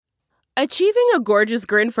Achieving a gorgeous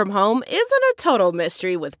grin from home isn't a total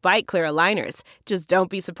mystery with Byte Clear aligners. Just don't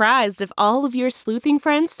be surprised if all of your sleuthing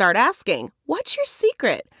friends start asking, "What's your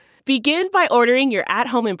secret?" Begin by ordering your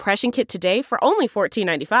at-home impression kit today for only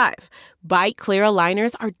 $14.95. Byte Clear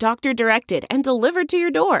aligners are doctor-directed and delivered to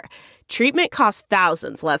your door. Treatment costs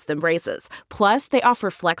thousands less than braces. Plus, they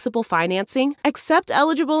offer flexible financing, accept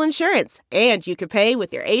eligible insurance, and you can pay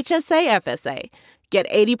with your HSA FSA. Get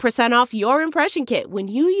 80% off your impression kit when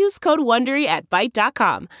you use code WONDERY at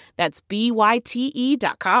Byte.com. That's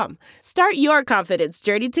BYTE.com. Start your confidence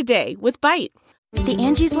journey today with Byte. The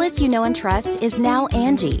Angie's List you know and trust is now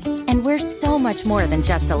Angie, and we're so much more than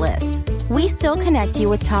just a list. We still connect you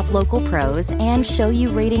with top local pros and show you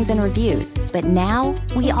ratings and reviews, but now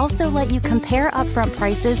we also let you compare upfront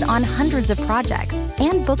prices on hundreds of projects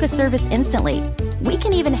and book a service instantly. We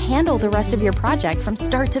can even handle the rest of your project from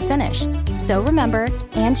start to finish. So remember,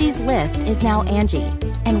 Angie's List is now Angie,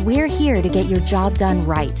 and we're here to get your job done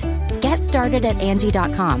right. Get started at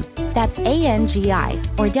Angie.com. That's ANGI,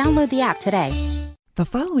 or download the app today. The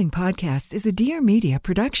following podcast is a Dear Media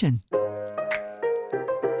production.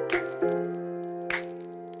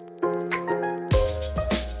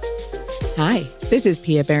 Hi, this is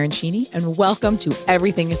Pia Baroncini, and welcome to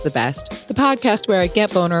Everything is the Best, the podcast where I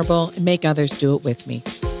get vulnerable and make others do it with me.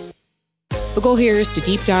 The goal here is to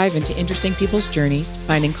deep dive into interesting people's journeys,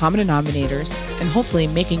 finding common denominators, and hopefully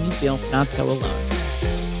making you feel not so alone.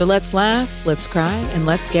 So let's laugh, let's cry, and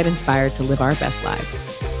let's get inspired to live our best lives.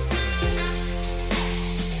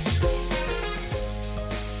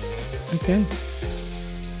 Okay.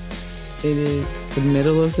 It is the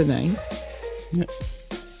middle of the night. Yep.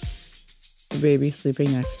 The baby's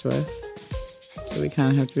sleeping next to us. So we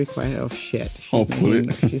kind of have to be quiet. Oh, shit.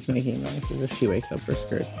 She's making noises if she wakes up her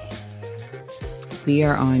skirt. We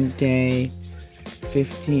are on day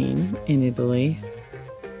 15 in Italy.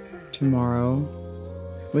 Tomorrow,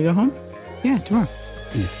 we go home? Yeah, tomorrow.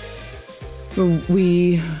 Yes.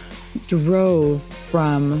 We drove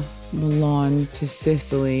from Milan to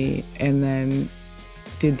Sicily and then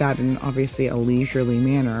did that in obviously a leisurely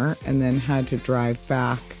manner and then had to drive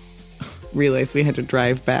back. Realized we had to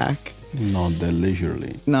drive back. Not that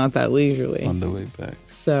leisurely. On the way back.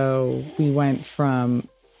 So we went from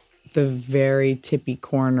the very tippy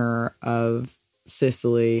corner of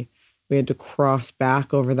Sicily. We had to cross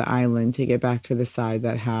back over the island to get back to the side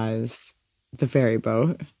that has the ferry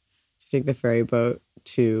boat. To take the ferry boat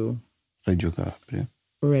to Reggio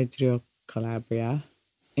Calabria.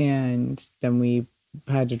 And then we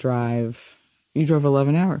had to drive. You drove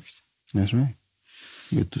 11 hours. That's right.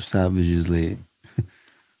 We had to savagely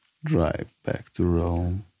drive back to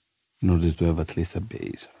Rome in order to have at least a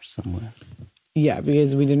base or somewhere. Yeah,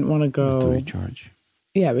 because we didn't want to go to recharge.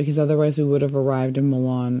 Yeah, because otherwise we would have arrived in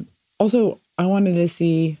Milan. Also, I wanted to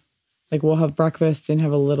see, like, we'll have breakfast and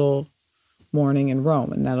have a little morning in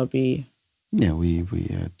Rome, and that'll be... Yeah, we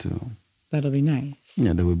had to... That'll be nice.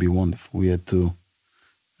 Yeah, that would be wonderful. We had to,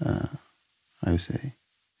 how you say?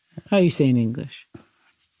 How you say in English?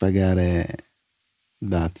 Pagare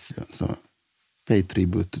dazio, so pay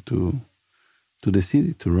tribute to the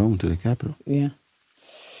city, to Rome, to the capital. Yeah.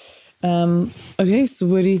 Okay, so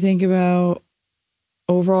what do you think about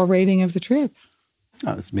overall rating of the trip?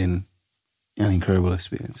 Oh, it's been an incredible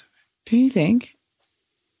experience. Do you think?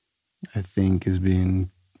 I think it's been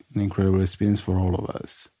an incredible experience for all of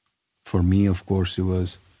us. For me, of course, it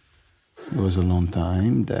was a long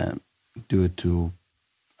time that due to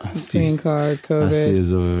green card, COVID, a series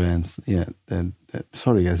of events. Yeah,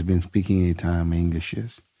 sorry, I've been speaking anytime. My English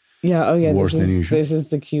is worse than usual. This is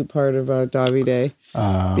the cute part about Davide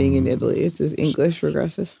being in Italy. Is his English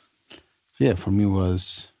regresses. Yeah, for me it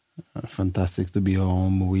was fantastic to be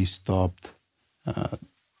home. We stopped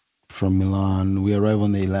from Milan. We arrived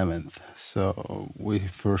on the 11th, so we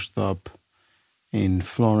first stopped in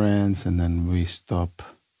Florence, and then we stopped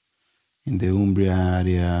in the Umbria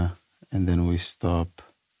area, and then we stopped.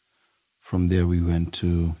 From there we went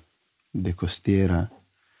to the Costiera,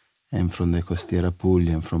 and from the Costiera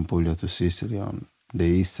Puglia, and from Puglia to Sicily on the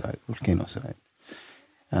east side, volcano side.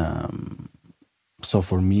 So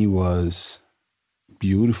for me it was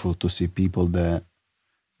beautiful to see people that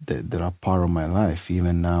are part of my life,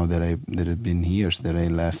 even now that have been years that I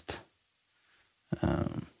left.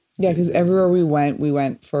 Yeah, because everywhere we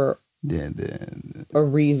went for a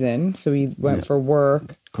reason. So we went for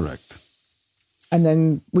work. Correct. And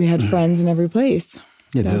then we had friends in every place.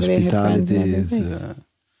 Yeah, the hospitality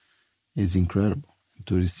is incredible.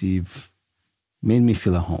 To receive made me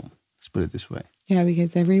feel at home. Let's put it this way. Yeah,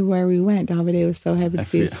 because everywhere we went, Davide was so happy to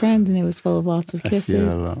see his friends, and it was full of lots of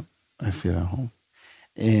kisses. I feel at home.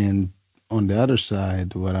 And on the other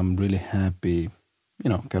side, what I'm really happy,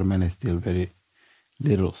 Carmela is still very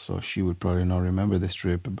little, so she would probably not remember this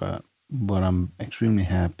trip, but what I'm extremely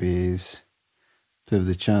happy is to have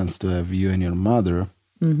the chance to have you and your mother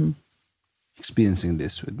experiencing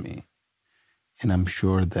this with me. And I'm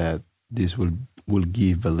sure that this will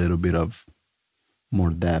give a little bit of more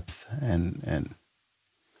depth and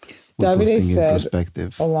Davide said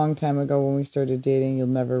perspective. A long time ago when we started dating, you'll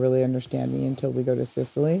never really understand me until we go to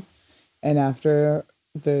Sicily. And after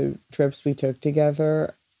the trips we took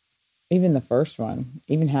together, even the first one,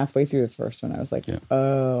 even halfway through the first one, I was like,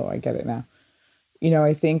 oh, I get it now.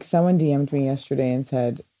 I think someone DM'd me yesterday and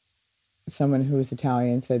said, someone who was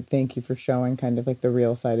Italian said, thank you for showing kind of like the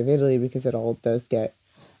real side of Italy, because it all does get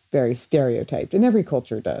very stereotyped. And every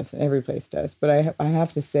culture does, every place does. But I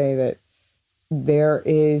have to say that there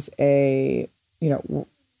is this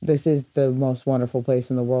is the most wonderful place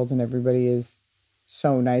in the world, and everybody is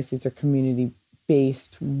so nice. These are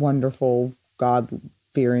community-based, wonderful,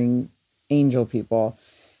 God-fearing angel people.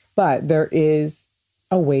 But there is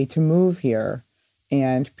a way to move here,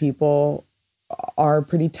 and people are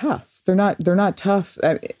pretty tough. They're not tough.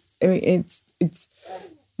 I mean,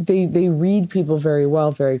 they read people very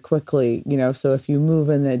well, very quickly. So if you move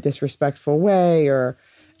in a disrespectful way or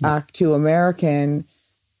act too American,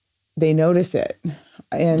 they notice it.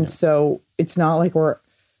 And so it's not like we're,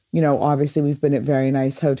 obviously we've been at very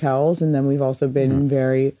nice hotels, and then we've also been in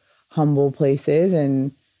very humble places.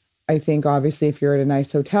 And I think obviously if you're at a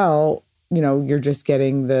nice hotel, you're just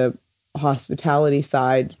getting the hospitality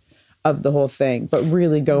side of the whole thing. But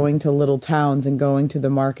really going to little towns and going to the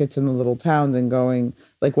markets in the little towns and going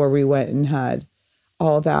like where we went and had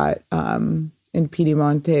all that in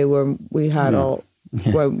Piedimonte, where we had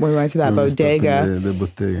when we went to that bodega, the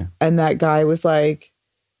bodega, and that guy was like,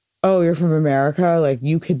 oh, you're from America? Like,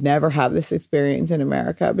 you could never have this experience in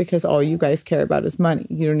America because all you guys care about is money.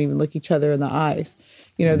 You don't even look each other in the eyes.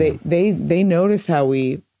 They notice how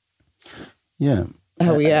we act.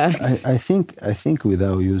 I think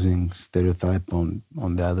without using stereotype on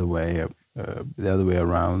the other way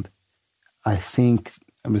around, I think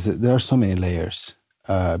there are so many layers.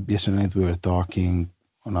 Yesterday night we were talking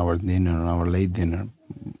on our late dinner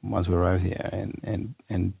once we arrived here,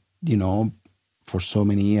 and for so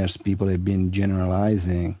many years people have been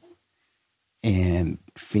generalizing and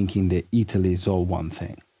thinking that Italy is all one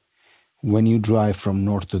thing. When you drive from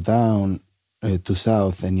north to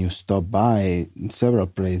south and you stop by several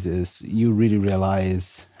places, you really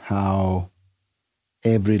realize how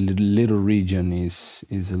every little region is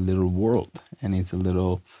a little world, and it's a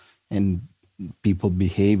little, and people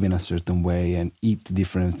behave in a certain way and eat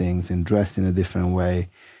different things and dress in a different way,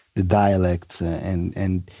 the dialects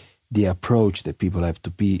and the approach that people have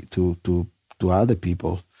to other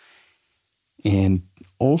people. And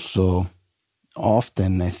also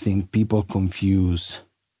often I think people confuse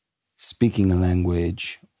speaking a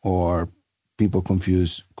language, or people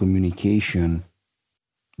confuse communication.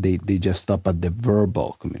 They just stop at the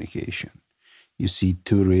verbal communication. You see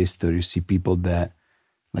tourists, or you see people that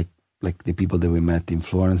like the people that we met in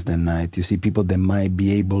Florence that night, you see people that might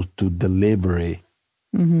be able to deliver it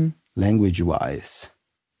language-wise.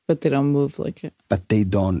 But they don't move like it. But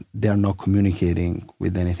they're not communicating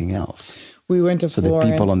with anything else. We went to Florence. So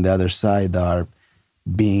the people on the other side are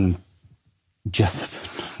being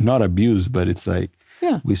just not abused, but it's like,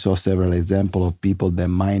 we saw several examples of people that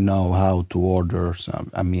might know how to order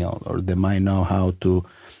a meal, or they might know how to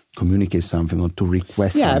communicate something or to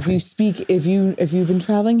request something. if you've been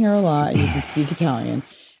traveling here a lot and you can speak Italian,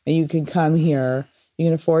 and you can come here, you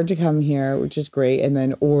can afford to come here, which is great, and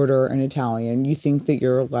then order an Italian. You think that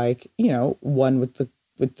you're like, one with the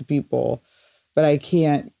people, but I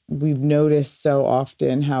can't. We've noticed so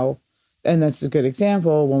often how, and that's a good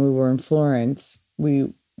example. When we were in Florence,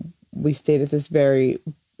 we stayed at this very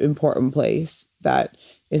important place that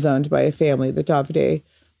is owned by a family that Davide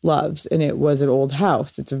loves, and it was an old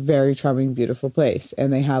house. It's a very charming, beautiful place,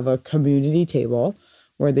 and they have a community table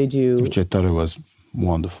where they do, which I thought it was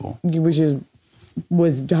wonderful.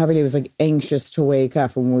 Davide was like anxious to wake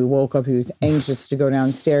up, and when we woke up, he was anxious to go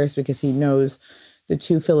downstairs because he knows the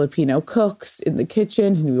two Filipino cooks in the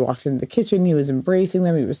kitchen. And we walked into the kitchen, he was embracing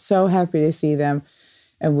them. He was so happy to see them,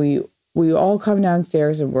 and we all come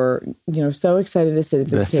downstairs, and we're so excited to sit at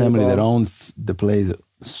this table. The family that owns the place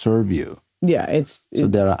serve you. Yeah, so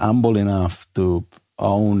they're humble enough to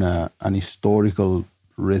own an historical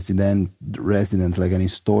residence, like an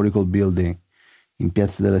historical building in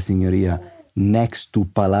Piazza della Signoria, next to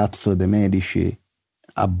Palazzo de' Medici,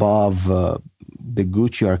 above the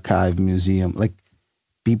Gucci Archive Museum. Like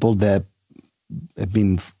people that have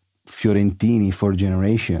been Fiorentini for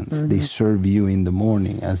generations. They serve you in the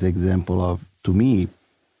morning as an example of, to me,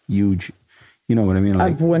 huge. You know what I mean?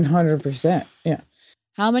 Like 100%. Yeah.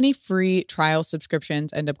 How many free trial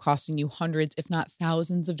subscriptions end up costing you hundreds, if not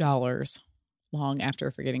thousands of dollars long after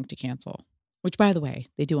forgetting to cancel? Which, by the way,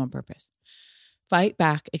 they do on purpose. Fight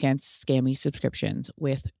back against scammy subscriptions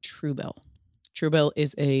with Truebill. Truebill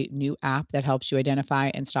is a new app that helps you identify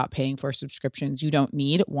and stop paying for subscriptions you don't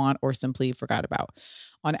need, want, or simply forgot about.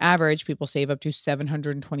 On average, people save up to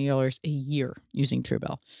 $720 a year using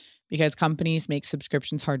Truebill. Because companies make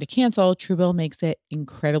subscriptions hard to cancel, Truebill makes it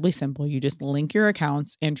incredibly simple. You just link your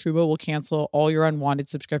accounts and Truebill will cancel all your unwanted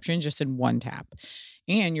subscriptions just in one tap.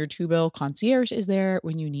 And your Truebill concierge is there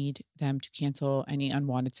when you need them to cancel any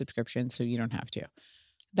unwanted subscriptions so you don't have to.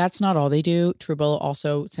 That's not all they do. Truebill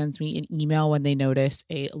also sends me an email when they notice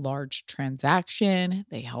a large transaction.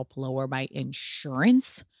 They help lower my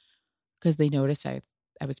insurance because they noticed I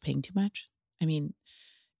was paying too much. I mean,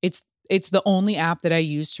 it's the only app that I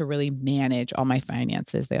use to really manage all my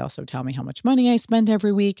finances. They also tell me how much money I spend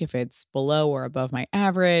every week, if it's below or above my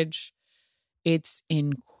average. It's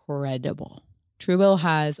incredible. Truebill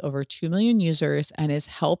has over 2 million users and has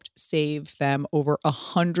helped save them over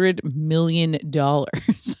 $100 million.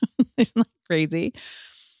 Isn't that crazy?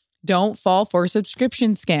 Don't fall for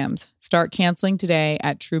subscription scams. Start canceling today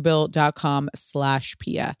at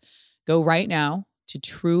Truebill.com/Pia. Go right now to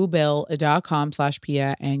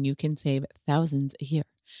Truebill.com/Pia and you can save thousands a year.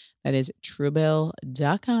 That is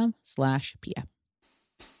Truebill.com/Pia.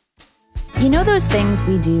 You know those things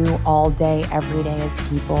we do all day, every day as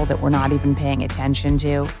people that we're not even paying attention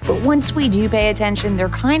to? But once we do pay attention, they're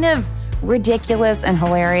kind of ridiculous and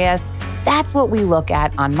hilarious. That's what we look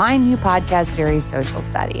at on my new podcast series, Social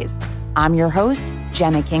Studies. I'm your host,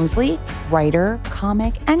 Jenna Kingsley, writer,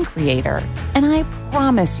 comic, and creator. And I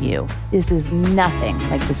promise you, this is nothing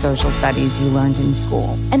like the social studies you learned in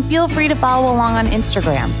school. And feel free to follow along on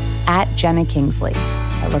Instagram at Jenna Kingsley.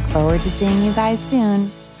 I look forward to seeing you guys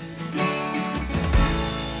soon.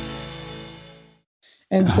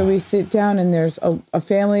 And so we sit down and there's a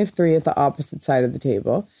family of 3 at the opposite side of the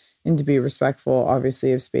table. And to be respectful,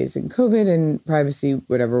 obviously, of space and COVID and privacy,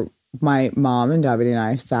 whatever, my mom and Davide and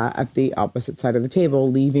I sat at the opposite side of the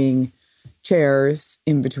table, leaving chairs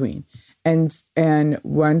in between. And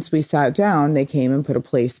once we sat down, they came and put a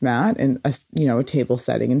placemat and a table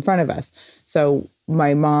setting in front of us. So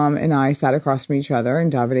my mom and I sat across from each other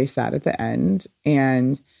and Davide sat at the end.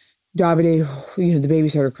 And Davide, the baby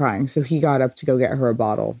started crying. So he got up to go get her a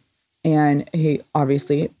bottle. And he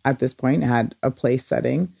obviously at this point had a place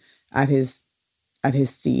setting at his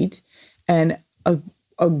seat. And a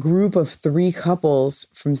group of 3 couples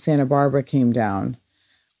from Santa Barbara came down,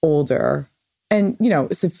 older and,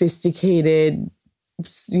 sophisticated.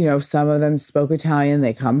 Some of them spoke Italian.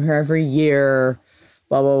 They come here every year,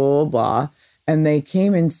 blah, blah, blah, blah, blah. And they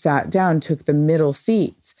came and sat down, took the middle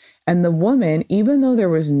seats. And the woman, even though there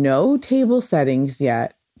was no table settings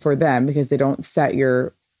yet for them, because they don't set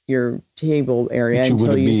your table area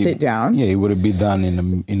until you sit down. Yeah, it would have been done in a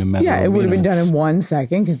matter Yeah, of it would have been minutes. done in 1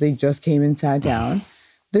 second because they just came and sat down.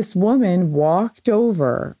 This woman walked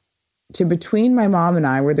over to between my mom and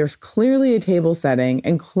I, where there's clearly a table setting,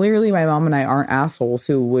 and clearly my mom and I aren't assholes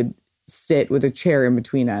who would sit with a chair in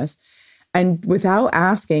between us. And without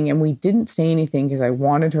asking, and we didn't say anything because I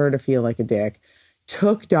wanted her to feel like a dick,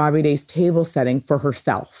 took Davide's table setting for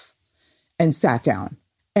herself and sat down.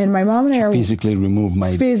 And my mom and I physically removed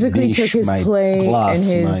my physically dish, took his my plate glass,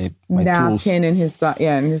 and his my napkin tools.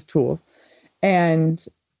 and his tool, and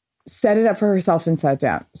set it up for herself and sat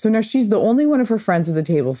down. So now she's the only one of her friends with a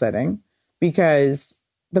table setting because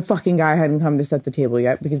the fucking guy hadn't come to set the table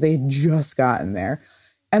yet because they had just gotten there.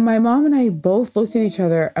 And my mom and I both looked at each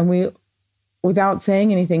other and we, without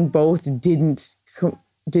saying anything, both didn't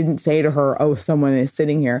say to her, oh, someone is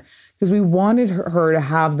sitting here. Because we wanted her to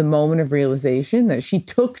have the moment of realization that she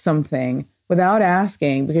took something without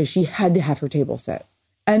asking because she had to have her table set.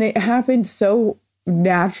 And it happened so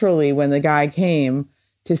naturally when the guy came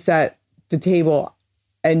to set the table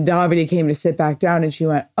and Davide came to sit back down and she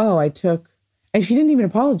went, oh, I took, and she didn't even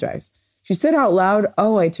apologize. She said out loud,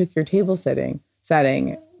 oh, I took your table setting,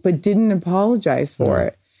 but didn't apologize for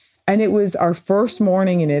it. And it was our first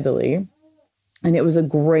morning in Italy. And it was a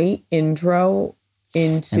great intro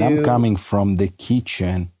into... And I'm coming from the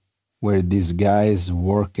kitchen where these guys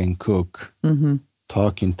work and cook,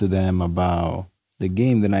 talking to them about the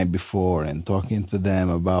game the night before and talking to them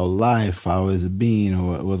about life, how it's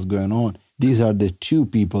been, what's going on. These are the 2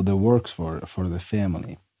 people that works for the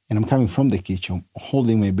family. And I'm coming from the kitchen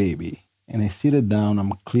holding my baby. And I sit it down.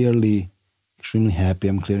 I'm clearly extremely happy.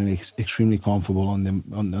 I'm clearly extremely comfortable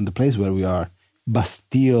on the place where we are. But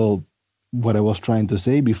still, what I was trying to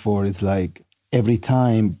say before, it's like every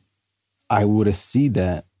time I would see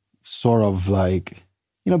that sort of like,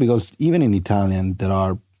 because even in Italian, there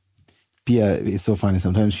are, Pia, it's so funny.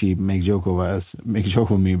 Sometimes she makes joke with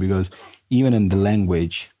me because even in the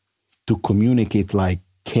language, to communicate like,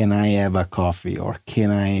 can I have a coffee? Or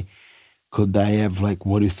could I have like,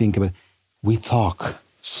 what do you think about? We talk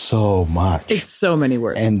so much. It's so many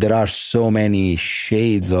words. And there are so many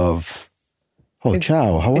shades of,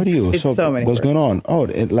 ciao, how are you? It's so many what's words. going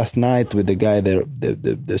on? Last night with the guy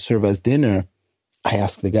that served us dinner, I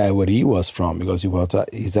asked the guy where he was from because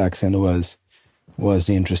his accent was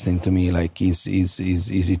interesting to me. Like he's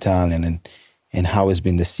Italian and how it's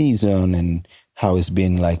been the season and how it's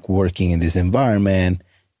been like working in this environment.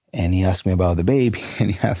 And he asked me about the baby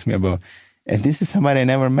and and this is somebody I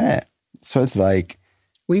never met. So it's like,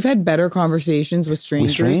 we've had better conversations with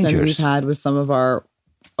strangers than we've had with some of our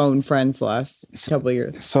own friends the last couple of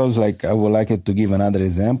years. So it's like, I would like it to give another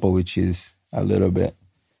example, which is a little bit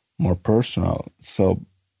more personal. So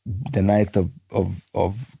the night of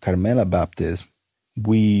Carmela baptism,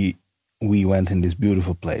 we went in this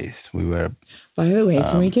beautiful place. We were. By the way,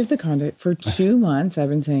 can we give the context? For 2 months, I've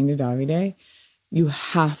been saying to Davide, you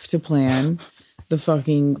have to plan the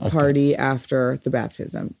fucking party after the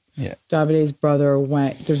baptism. Yeah. Davide's brother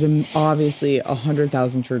went. There's obviously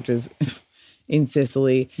 100,000 churches in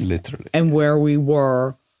Sicily. Literally. And where we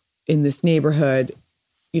were in this neighborhood,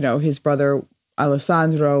 his brother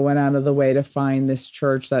Alessandro went out of the way to find this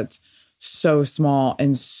church that's so small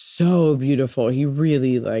and so beautiful. He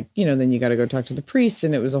really then you got to go talk to the priest,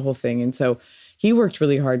 and it was a whole thing. And so he worked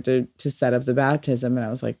really hard to set up the baptism. And I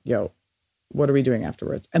was like, yo, what are we doing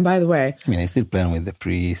afterwards? And by the way, I still plan with the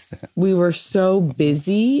priest. We were so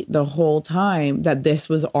busy the whole time that this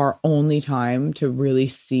was our only time to really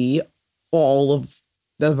see all of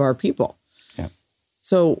our people. Yeah.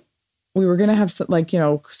 So we were going to have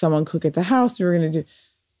someone cook at the house. We were going to do,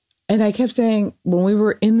 and I kept saying, when we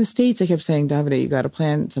were in the States, I kept saying, Davide, you got to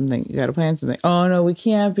plan something. You got to plan something. Oh no, we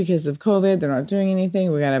can't because of COVID. They're not doing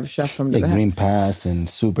anything. We got to have a chef come to the house. Green Pass and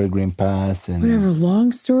Super Green Pass and whatever.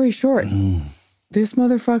 Long story short, this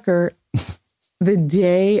motherfucker, the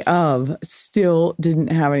day of, still didn't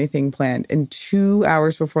have anything planned. And 2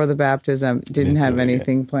 hours before the baptism, didn't have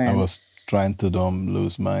anything planned. I was trying to don't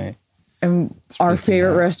lose my. And our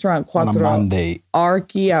favorite restaurant, Quattro on a Monday.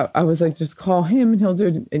 Archi, I was like, just call him and he'll do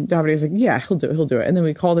it. And Davide's like, yeah, he'll do it. And then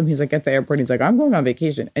we called him. He's like, at the airport. He's like, I'm going on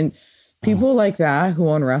vacation. And people like that who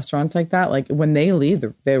own restaurants like that, like when they leave,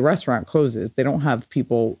 the restaurant closes. They don't have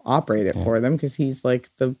people operate it for them because he's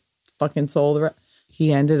like the fucking soul of the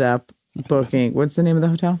He ended up booking, what's the name of the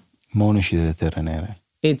hotel? Monaci del Terranere.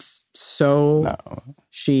 It's so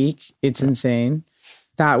chic. It's insane.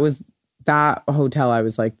 That hotel, I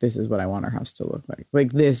was like, this is what I want our house to look like.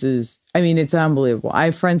 Like, this is, it's unbelievable. I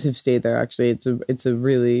have friends who've stayed there, actually. It's a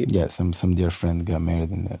really... Yeah, some dear friend got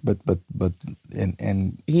married in there. But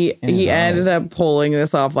he ended up pulling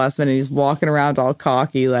this off last minute. He's walking around all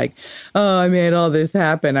cocky, like, oh, I made all this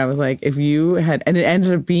happen. I was like, if you had... And it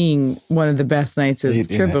ended up being one of the best nights of the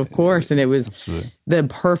trip, of course. And it was the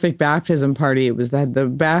perfect baptism party. It was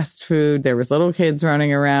the best food. There was little kids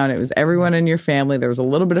running around. It was everyone in your family. There was a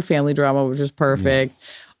little bit of family drama, which was perfect. Yeah.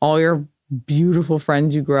 All your beautiful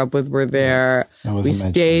friends you grew up with were there. We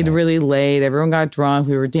stayed really late. Everyone got drunk.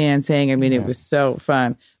 We were dancing. It was so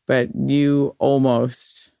fun. But you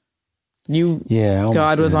almost...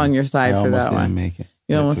 God was on your side for that one. Make it.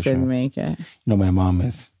 You almost didn't make it. My mom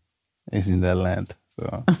is in that land.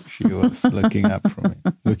 So she was looking up for me.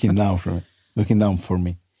 Looking down for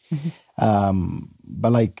me.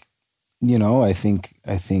 But I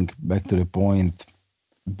think back to the point,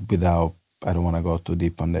 without, I don't want to go too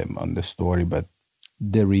deep on the story, but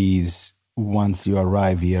there is, once you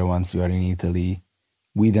arrive here, once you are in Italy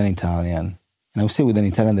with an Italian, and I would say with an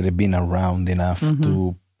Italian that have been around enough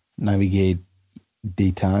to navigate the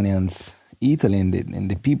Italy and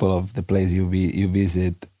the people of the place you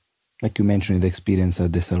visit, like you mentioned, the experience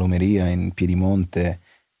at the Salumeria in Piedimonte,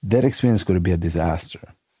 that experience could be a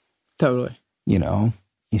disaster. Totally.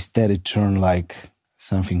 Instead it turned like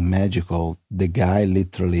something magical. The guy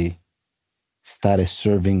literally started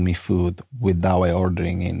serving me food without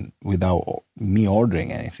me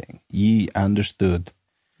ordering anything. He understood.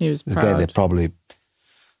 He was the proud. guy that probably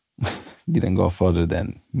didn't go further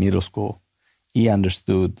than middle school. He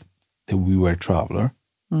understood that we were a traveler,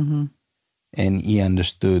 and he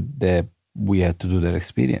understood that we had to do that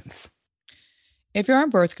experience. If you're on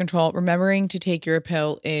birth control, remembering to take your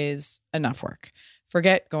pill is enough work.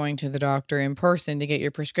 Forget going to the doctor in person to get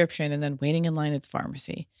your prescription and then waiting in line at the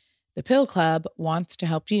pharmacy. The Pill Club wants to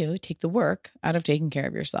help you take the work out of taking care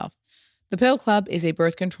of yourself. The Pill Club is a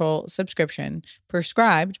birth control subscription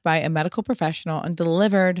prescribed by a medical professional and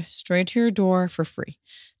delivered straight to your door for free.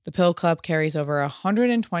 The Pill Club carries over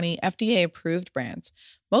 120 FDA-approved brands.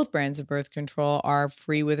 Both brands of birth control are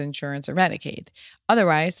free with insurance or Medicaid.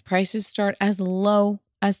 Otherwise, prices start as low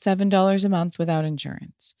as $7 a month without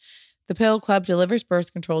insurance. The Pill Club delivers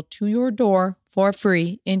birth control to your door for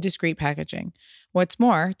free in discreet packaging. What's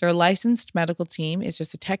more, their licensed medical team is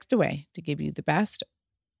just a text away to give you the best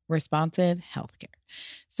responsive healthcare.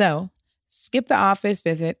 So skip the office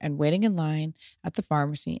visit and waiting in line at the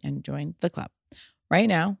pharmacy and join the club. Right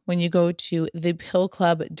now, when you go to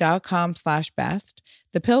thepillclub.com/best,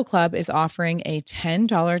 the Pill Club is offering a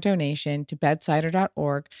 $10 donation to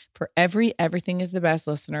bedsider.org for every Everything is the Best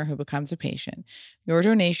listener who becomes a patient. Your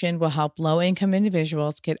donation will help low-income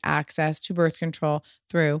individuals get access to birth control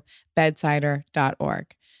through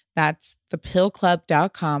bedsider.org. That's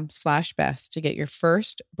thepillclub.com/best to get your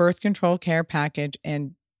first birth control care package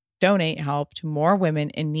and donate help to more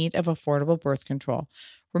women in need of affordable birth control.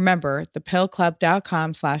 Remember,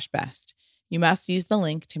 thepillclub.com/best. You must use the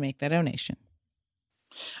link to make the donation.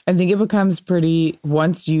 I think it becomes pretty,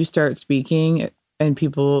 once you start speaking and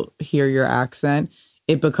people hear your accent,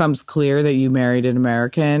 it becomes clear that you married an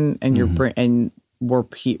American and you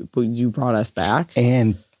brought us back.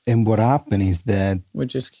 And what happened is that,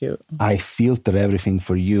 which is cute, I filter everything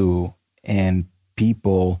for you, and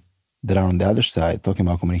people that are on the other side talking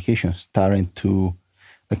about communication starting to,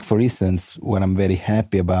 like, for instance, when I'm very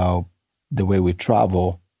happy about the way we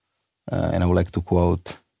travel, and I would like to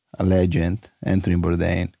quote a legend, Anthony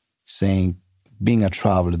Bourdain, saying, being a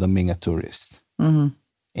traveler, don't being a tourist. Mm-hmm.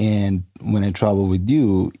 And when I travel with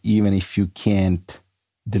you, even if you can't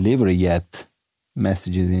deliver yet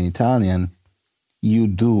messages in Italian, you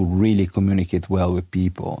do really communicate well with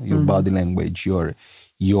people. Your body language, your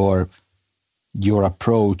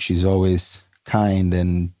approach is always kind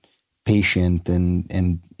and patient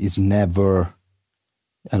and is never,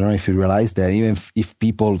 I don't know if you realize that, even if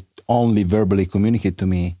people only verbally communicate to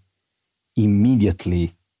me,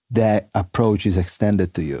 immediately that approach is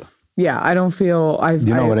extended to you. Yeah, I don't feel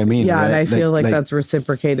you know what I mean? Yeah, right? and I feel like that's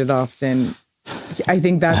reciprocated often. I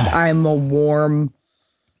think that I'm a warm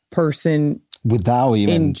person without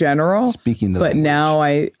even in general speaking the but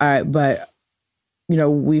language. Now but you know,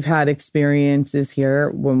 we've had experiences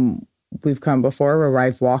here when we've come before where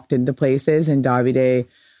I've walked into places and Davide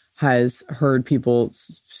has heard people,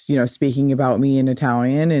 you know, speaking about me in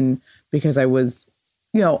Italian, and because I was,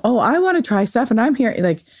 you know, oh, I want to try stuff and I'm here,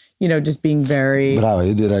 like, you know, just being very Bravo,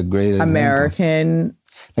 you did a great American.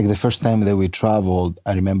 Like the first time that we traveled,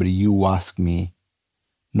 I remember you asked me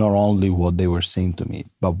not only what they were saying to me,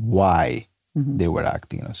 but why they were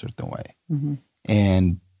acting in a certain way.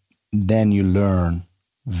 And then you learn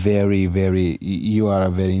you are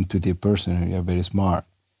a very intuitive person, you are very smart.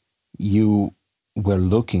 You were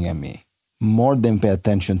looking at me more than pay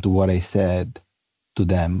attention to what I said to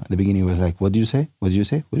them. At the beginning, it was like, what did you say? What did you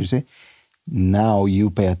say? What did you say? Now you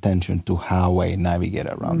pay attention to how I navigate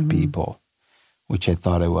around people, which I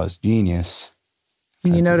thought I was genius.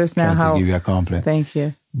 You notice now how... to give you a compliment. Thank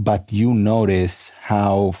you. But you notice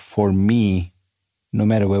how, for me, no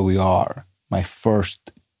matter where we are, my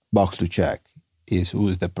first box to check is who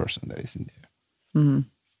is the person that is in there.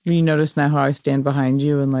 You notice now how I stand behind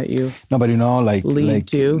you and let you... No, but you know, lead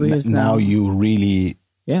too, because now you really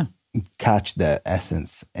yeah, catch the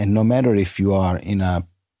essence. And no matter if you are in a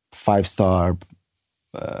 5-star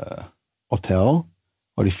hotel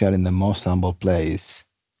or if you are in the most humble place,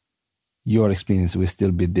 your experience will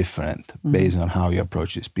still be different based on how you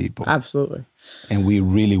approach these people. Absolutely. And we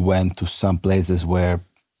really went to some places where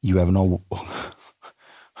you have no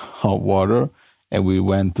hot water, and we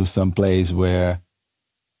went to some place where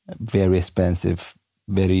very expensive,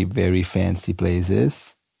 very, very fancy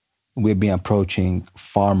places. We've been approaching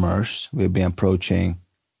farmers. We've been approaching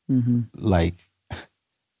like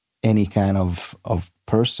any kind of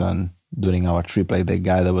person during our trip. Like the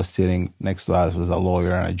guy that was sitting next to us was a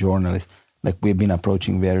lawyer and a journalist. Like we've been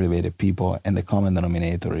approaching very, very people, and the common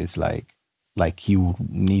denominator is like you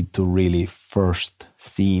need to really first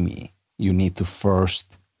see me. You need to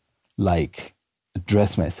first like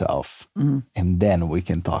address myself, and then we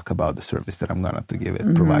can talk about the service that I'm going to give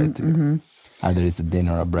it, provide to you. Either it's a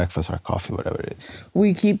dinner, a breakfast, or a coffee, whatever it is.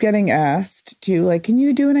 We keep getting asked to, like, can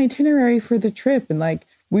you do an itinerary for the trip? And like,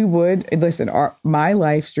 we would, listen, my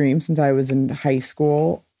live stream since I was in high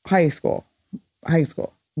school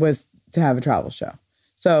was to have a travel show.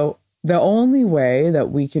 So the only way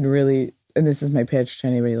that we could really and this is my pitch to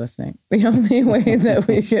anybody listening, the only way that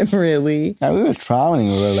we can really we were traveling.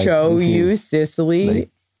 We were like, show you Sicily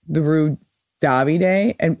through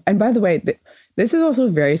Davide. And by the way, this is also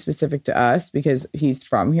very specific to us because he's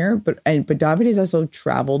from here. But Davide's also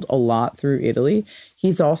traveled a lot through Italy.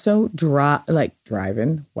 He's also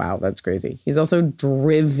driving. Wow, that's crazy. He's also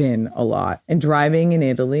driven a lot. And driving in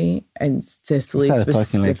Italy and Sicily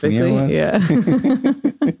specifically,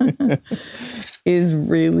 is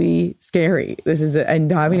really scary. And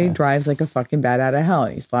Davide drives like a fucking bat out of hell.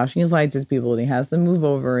 And he's flashing his lights at people and he has them move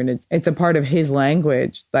over. And it's a part of his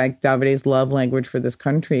language. Like Davide's love language for this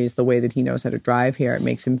country is the way that he knows how to drive here. It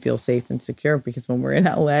makes him feel safe and secure because when we're in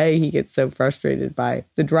LA, he gets so frustrated by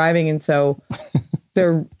the driving. And so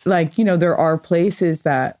there are places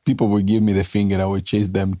that people would give me the finger. I would chase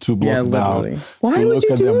them 2 blocks down. Why would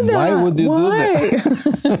you do that? Why would you do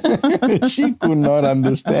that? She could not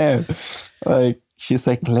understand. Like, she's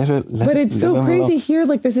like, let But it's so crazy here.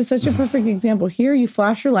 Like, this is such a perfect example. Here, you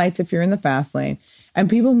flash your lights if you're in the fast lane and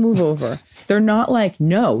people move over. They're not like,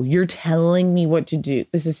 no, you're telling me what to do.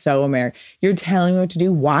 This is so American. You're telling me what to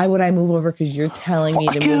do. Why would I move over? Because you're telling me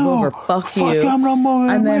to move over. Fuck you. I'm not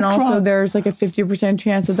moving. And then also there's like a 50%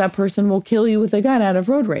 chance that person will kill you with a gun out of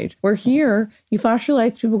road rage. Where here, you flash your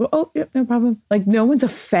lights, people go, oh, yep, no problem. Like, no one's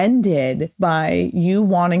offended by you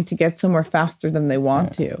wanting to get somewhere faster than they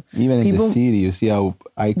want to. Even in the city, you see how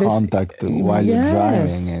eye contact while you're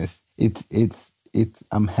driving is.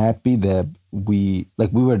 I'm happy that we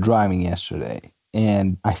were driving yesterday.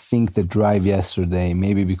 And I think the drive yesterday,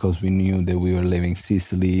 maybe because we knew that we were leaving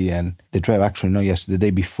Sicily, and the drive actually not yesterday, the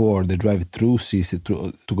day before, the drive through Sicily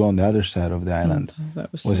to go on the other side of the island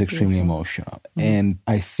was extremely emotional. Mm-hmm. And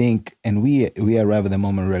I think, and we arrived at the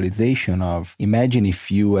moment realization of, imagine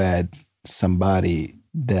if you had somebody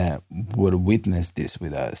that would witness this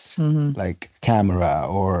with us, like camera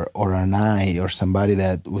or an eye or somebody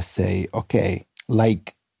that would say, okay,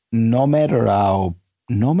 like no matter how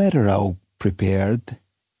prepared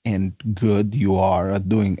and good you are at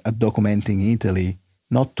documenting Italy,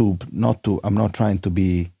 not to I'm not trying to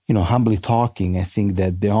be, humbly talking. I think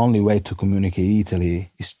that the only way to communicate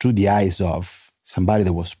Italy is through the eyes of somebody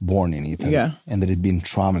that was born in Italy and that has been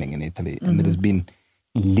traveling in Italy and that has been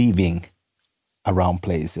living around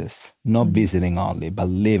places, not visiting only, but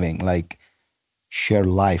living, like share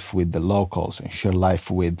life with the locals and share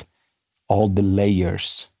life with all the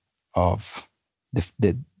layers of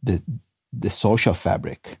the social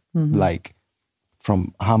fabric, like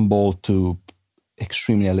from humble to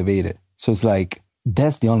extremely elevated. So it's like,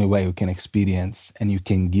 that's the only way you can experience and you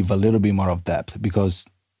can give a little bit more of depth. Because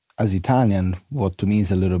as Italian, what to me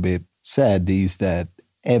is a little bit sad is that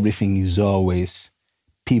everything is always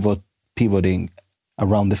pivoting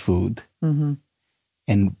around the food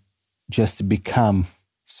and just become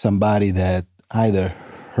somebody that either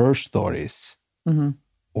heard stories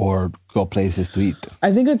or go places to eat.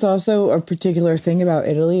 I think it's also a particular thing about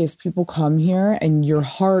Italy is people come here and your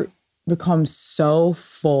heart becomes so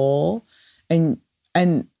full and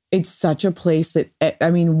it's such a place that,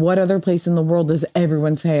 I mean, what other place in the world does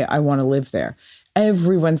everyone say, I want to live there?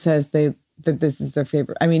 Everyone says that this is their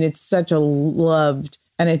favorite. I mean, it's such a loved,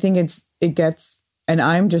 and I think it gets, and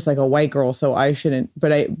I'm just like a white girl, so I shouldn't,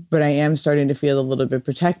 but I am starting to feel a little bit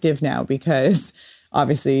protective now because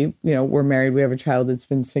obviously, we're married. We have a child. It's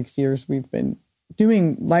been 6 years. We've been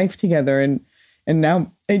doing life together. And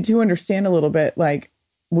now I do understand a little bit, like,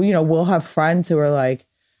 we'll have friends who are like,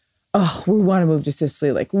 oh, we want to move to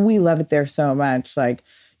Sicily. Like, we love it there so much. Like,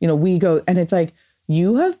 we go, and it's like,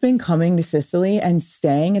 you have been coming to Sicily and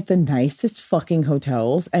staying at the nicest fucking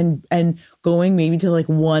hotels and going maybe to like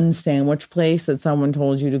one sandwich place that someone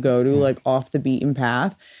told you to go to, like off the beaten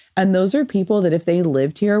path. And those are people that if they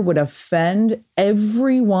lived here would offend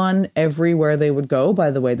everyone everywhere they would go by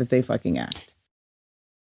the way that they fucking act.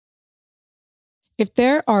 If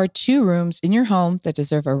there are 2 rooms in your home that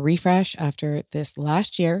deserve a refresh after this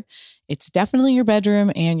last year, it's definitely your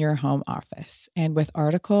bedroom and your home office. And with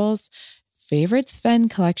Article's favorite Sven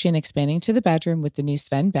collection expanding to the bedroom with the new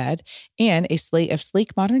Sven bed and a slate of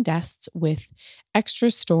sleek modern desks with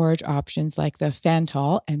extra storage options like the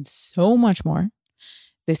Fantal and so much more,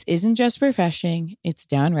 this isn't just refreshing, it's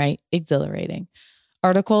downright exhilarating.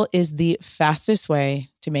 Article is the fastest way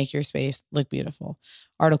to make your space look beautiful.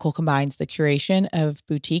 Article combines the curation of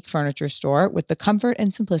boutique furniture store with the comfort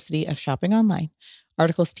and simplicity of shopping online.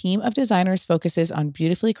 Article's team of designers focuses on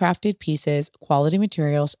beautifully crafted pieces, quality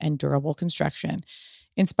materials, and durable construction.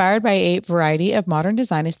 Inspired by a variety of modern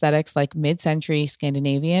design aesthetics like mid-century,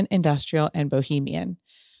 Scandinavian, industrial, and bohemian.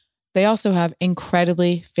 They also have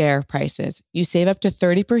incredibly fair prices. You save up to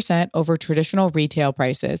 30% over traditional retail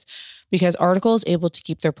prices because Article is able to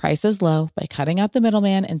keep their prices low by cutting out the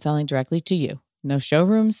middleman and selling directly to you. No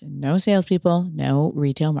showrooms, no salespeople, no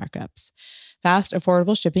retail markups. Fast,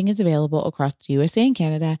 affordable shipping is available across the USA and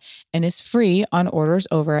Canada and is free on orders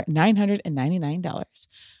over $999.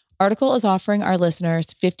 Article is offering our listeners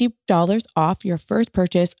 $50 off your first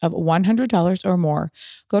purchase of $100 or more.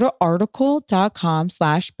 Go to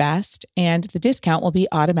article.com/best and the discount will be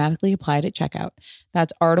automatically applied at checkout.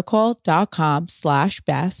 That's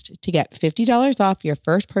article.com/best to get $50 off your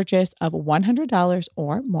first purchase of $100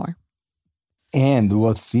 or more. And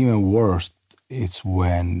what's even worse is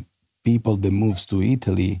when people that moves to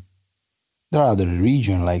Italy, there are other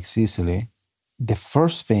regions like Sicily, the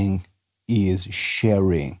first thing is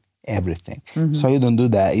sharing everything. Mm-hmm. So you don't do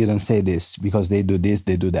that. You don't say this because they do this,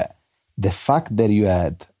 they do that. The fact that you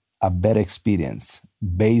had a better experience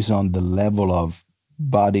based on the level of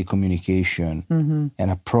body communication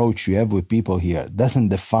and approach you have with people here doesn't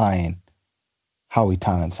define how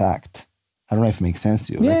Italians act. I don't know if it makes sense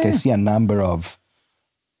to you. Yeah. Like I see a number of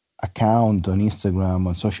accounts on Instagram,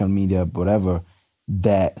 on social media, whatever,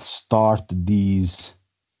 that start these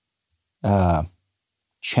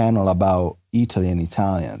channel about Italy and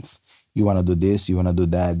Italians. You want to do this, you want to do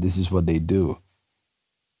that, this is what they do.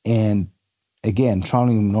 And again,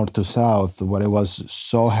 traveling north to south, what I was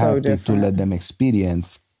so happy different to let them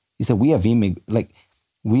experience is that we have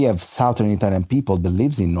we have southern Italian people that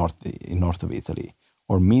lives in north of Italy,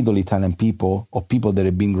 or middle Italian people, or people that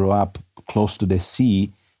have been grow up close to the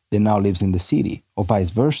sea that now lives in the city, or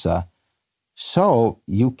vice versa. So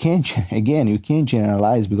you can't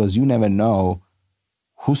generalize because you never know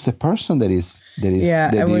who's the person that is.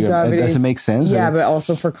 Yeah, that and does it make sense? Yeah, but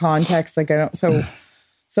also for context, like I don't.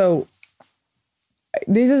 So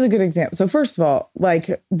this is a good example. So first of all,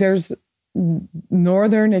 like there's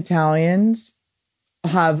Northern Italians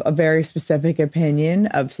have a very specific opinion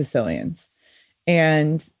of Sicilians,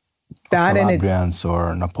 and that in Calabrians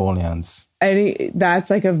or Napoleons.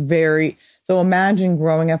 That's like a very. So imagine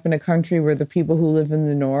growing up in a country where the people who live in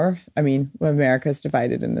the north. I mean, America is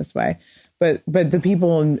divided in this way. But the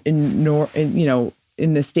people in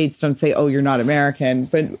the States don't say, oh, you're not American.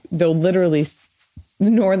 But they'll literally, the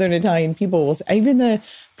Northern Italian people will say, even the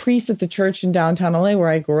priest at the church in downtown LA where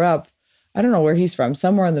I grew up, I don't know where he's from,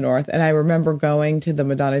 somewhere in the north. And I remember going to the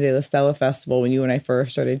Madonna della Stella festival when you and I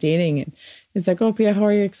first started dating. And he's like, oh, Pia, how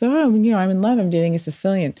are you? So, I'm in love. I'm dating a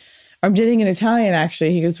Sicilian. I'm dating an Italian,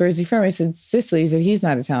 actually. He goes, where's he from? I said, Sicily. He said, he's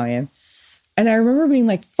not Italian. And I remember being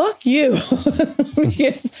like, fuck you.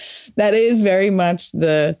 Because that is very much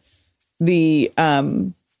there's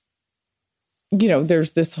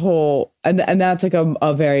this whole, and that's like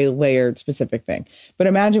a very layered specific thing. But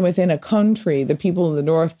imagine within a country, the people in the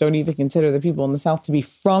north don't even consider the people in the south to be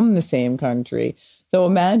from the same country. So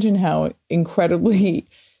imagine how incredibly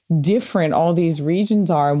different all these regions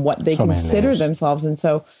are and what they consider themselves. And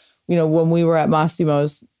so, when we were at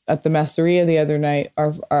Massimo's, at the Masseria the other night,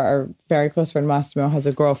 our very close friend Massimo has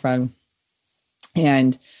a girlfriend,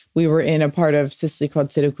 and we were in a part of Sicily called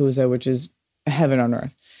Siracusa, which is heaven on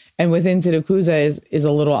earth. And within Siracusa is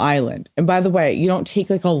a little island. And by the way, you don't take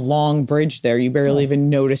like a long bridge there. You barely even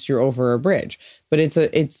notice you're over a bridge. But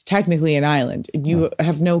it's technically an island. You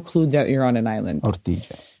have no clue that you're on an island.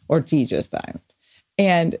 Ortigia is the island.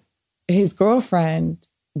 And his girlfriend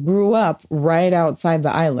grew up right outside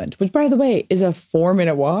the island, which, by the way, is a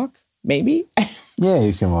 4-minute walk, maybe. Yeah,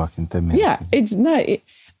 you can walk in 10 minutes. Yeah, it's not.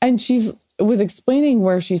 And she was explaining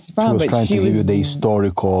where she's from. She was trying to give you the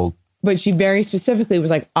historical. But she very specifically was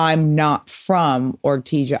like, I'm not from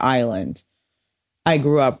Ortigia Island. I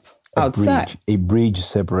grew up outside. A bridge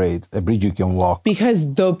separate, a bridge you can walk.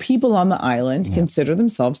 Because the people on the island consider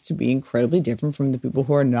themselves to be incredibly different from the people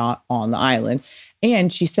who are not on the island.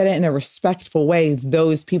 And she said it in a respectful way.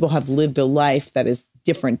 Those people have lived a life that is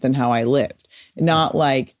different than how I lived. Not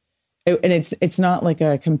like, and it's not like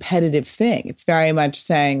a competitive thing. It's very much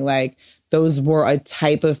saying like, those were a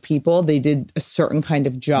type of people. They did a certain kind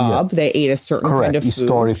of job. Yeah. They ate a certain kind of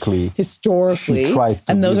food. Historically.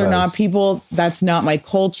 And those are not people, that's not my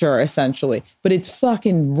culture, essentially. But it's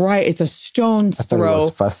fucking right. It's a stone's throw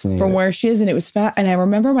from where she is. And it was and I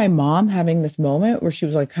remember my mom having this moment where she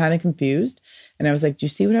was like kind of confused. And I was like, do you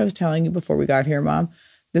see what I was telling you before we got here, Mom?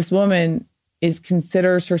 This woman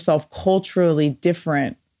considers herself culturally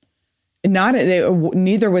different.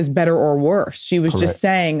 Neither was better or worse. She was just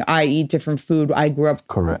saying, I eat different food. I grew up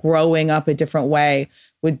growing up a different way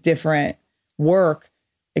with different work,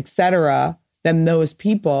 etc., than those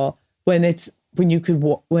people. When it's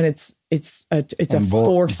it's a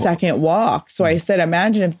 4-second walk. So I said,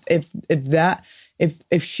 imagine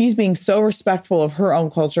if she's being so respectful of her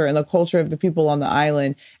own culture and the culture of the people on the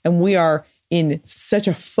island, and we are in such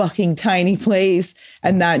a fucking tiny place,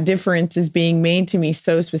 and that difference is being made to me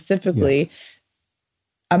so specifically.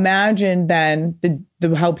 Imagine then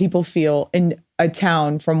the how people feel in a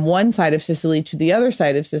town from one side of Sicily to the other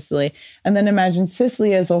side of Sicily, and then imagine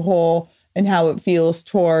Sicily as a whole and how it feels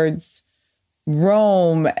towards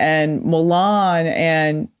Rome and Milan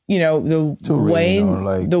and, you know, the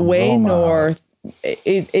way north.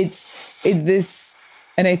 This,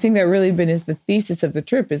 and I think that really is the thesis of the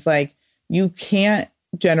trip, is like, you can't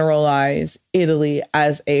generalize Italy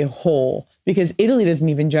as a whole, because Italy doesn't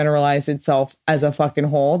even generalize itself as a fucking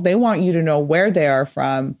whole. They want you to know where they are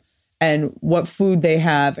from and what food they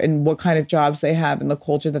have and what kind of jobs they have and the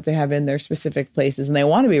culture that they have in their specific places. And they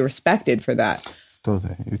want to be respected for that.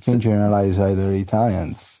 Totally. You can't generalize either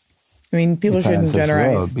Italians. I mean, people shouldn't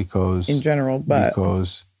generalize because in general, but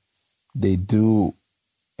because they do,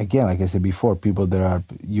 again, like I said before,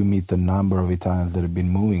 you meet a number of Italians that have been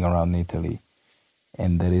moving around Italy,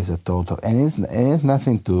 and there is a total, and it's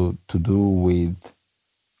nothing to do with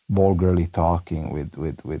vulgarly talking, with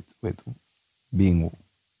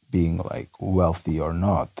being like wealthy or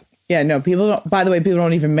not. Yeah, no, people don't, by the way, people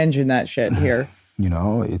don't even mention that shit here. You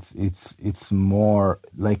know, it's more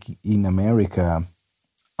like in America,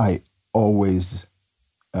 I always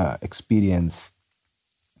experience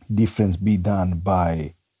difference be done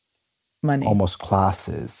by money, almost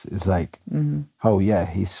classes. It's like, oh yeah,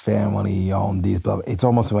 his family owned this, blah, blah. It's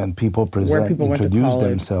almost when people introduce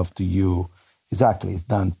themselves to you, exactly, it's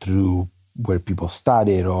done through where people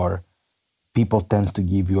studied, or people tends to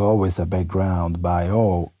give you always a background by,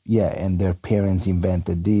 oh yeah, and their parents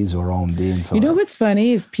invented this or owned this. Or, you know what's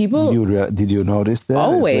funny is people... Did you notice that?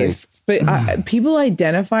 Always. Like, but people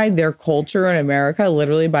identified their culture in America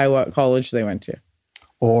literally by what college they went to.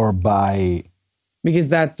 Or by... Because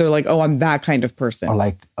they're like, oh, I'm that kind of person. Or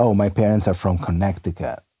like, oh, my parents are from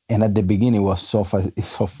Connecticut. And at the beginning it was it's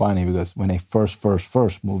so funny, because when I first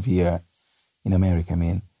moved here in America, I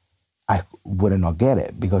mean, I would not get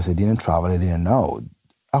it because I didn't travel. I didn't know.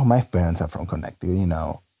 Oh, my parents are from Connecticut, you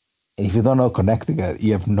know. And if you don't know Connecticut,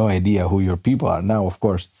 you have no idea who your people are. Now, of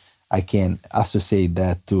course, I can associate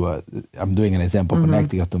that to I'm doing an example,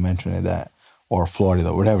 Connecticut to mention that, or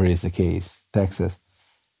Florida, whatever is the case, Texas.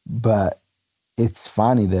 But it's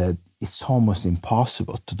funny that it's almost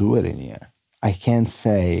impossible to do it in here. I can't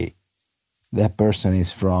say that person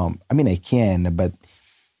is from, I mean, I can, but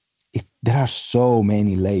there are so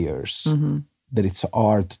many layers that it's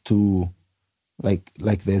hard to, like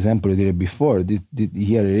the example I did before.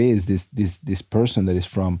 Here it is, this person that is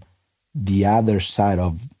from the other side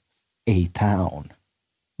of a town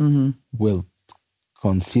will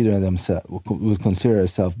consider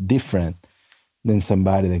herself different than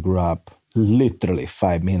somebody that grew up literally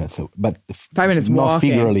 5 minutes, but 5 minutes not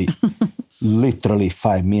walking. figuratively, literally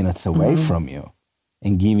 5 minutes away from you,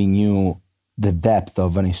 and giving you the depth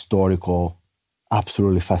of an historical,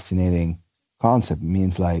 absolutely fascinating concept.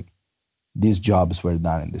 Means like, these jobs were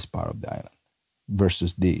done in this part of the island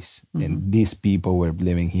versus this, and these people were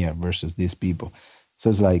living here versus these people. So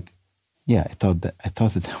it's like, yeah, I thought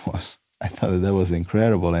that was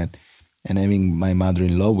incredible, and having my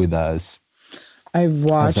mother-in-law with us, I've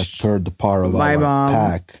watched as a third part of our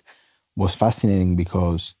pack, was fascinating,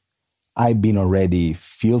 because I've been already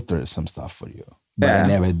filtered some stuff for you, but I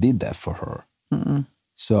never did that for her.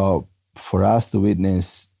 So for us to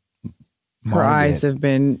witness her eyes have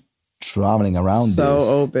been traveling around so this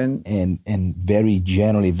open, and very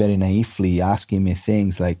generally, very naively asking me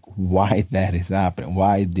things like, why that is happening,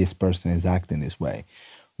 why this person is acting this way,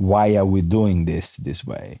 why are we doing this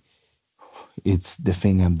way. It's the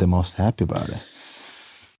thing I'm the most happy about it.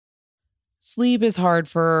 Sleep is hard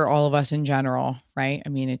for all of us in general, right? I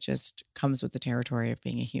mean, it just comes with the territory of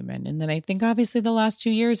being a human. And then I think obviously the last 2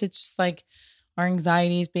 years, it's just like our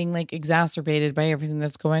anxiety is being like exacerbated by everything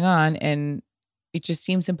that's going on. And it just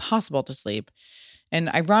seems impossible to sleep. And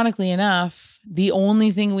ironically enough, the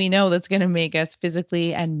only thing we know that's going to make us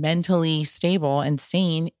physically and mentally stable and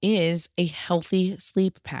sane is a healthy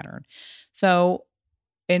sleep pattern. So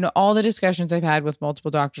in all the discussions I've had with multiple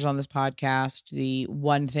doctors on this podcast, the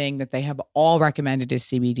one thing that they have all recommended is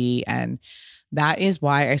CBD. And that is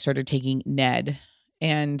why I started taking Ned.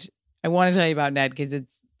 And I want to tell you about Ned because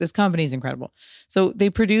this company is incredible. So they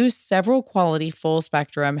produce several quality full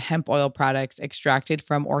spectrum hemp oil products extracted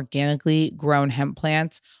from organically grown hemp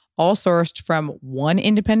plants, all sourced from one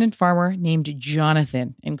independent farmer named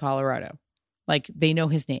Jonathan in Colorado. Like they know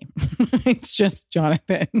his name. It's just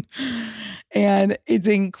Jonathan. And it's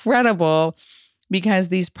incredible because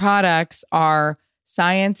these products are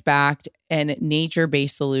science-backed and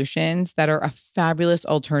nature-based solutions that are a fabulous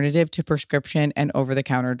alternative to prescription and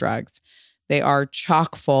over-the-counter drugs. They are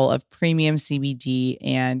chock full of premium CBD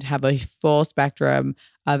and have a full spectrum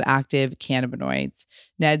of active cannabinoids.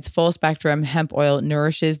 Ned's full spectrum hemp oil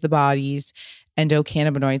nourishes the body's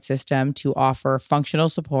endocannabinoid system to offer functional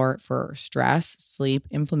support for stress, sleep,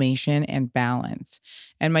 inflammation, and balance.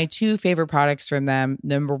 And my two favorite products from them,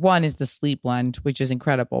 number one is the Sleep Blend, which is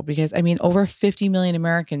incredible because, I mean, over 50 million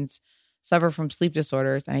Americans suffer from sleep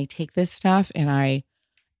disorders. And I take this stuff and I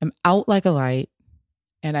am out like a light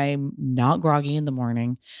and I'm not groggy in the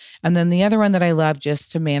morning. And then the other one that I love just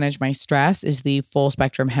to manage my stress is the full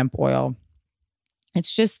spectrum hemp oil.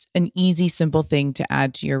 It's just an easy, simple thing to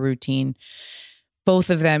add to your routine.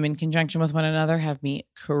 Both of them in conjunction with one another have me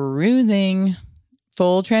cruising.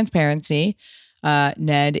 Full transparency.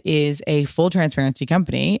 Ned is a full transparency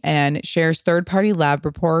company and shares third-party lab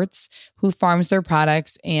reports, who farms their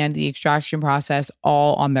products, and the extraction process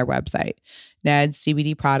all on their website. Ned's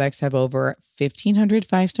CBD products have over 1,500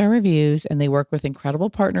 five-star reviews, and they work with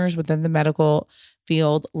incredible partners within the medical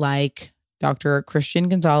field like Dr. Christian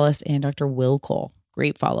Gonzalez and Dr. Will Cole.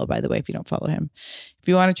 Great follow, by the way, if you don't follow him. If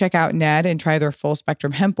you want to check out Ned and try their full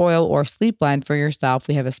spectrum hemp oil or Sleep Blend for yourself,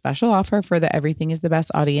 we have a special offer for the Everything is the Best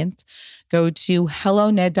audience. Go to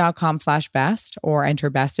helloned.com/best or enter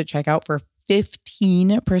best at checkout for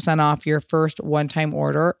 15% off your first one-time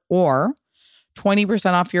order or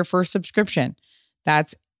 20% off your first subscription.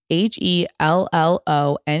 That's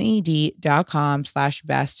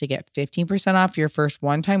helloned.com/best to get 15% off your first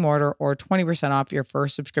one-time order or 20% off your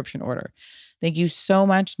first subscription order. Thank you so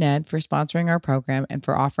much, Ned, for sponsoring our program and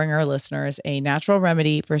for offering our listeners a natural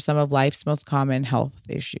remedy for some of life's most common health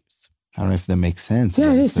issues. I don't know if that makes sense.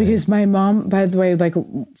 Yeah, it is because my mom, by the way, like,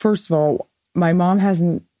 first of all, my mom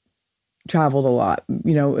hasn't traveled a lot.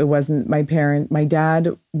 You know, it wasn't my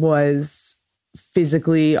dad was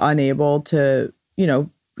physically unable to, you know,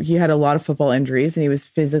 he had a lot of football injuries and he was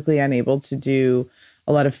physically unable to do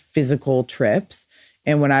a lot of physical trips.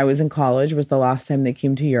 And when I was in college was the last time they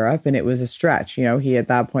came to Europe, and it was a stretch. You know, he at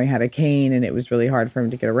that point had a cane and it was really hard for him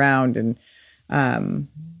to get around.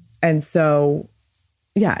 And so,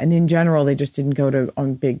 yeah. And in general, they just didn't go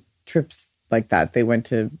on big trips like that. They went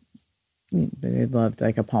to, they loved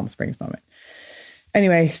like a Palm Springs moment.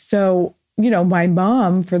 Anyway, so, you know, my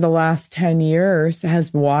mom for the last 10 years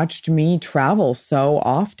has watched me travel so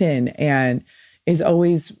often and is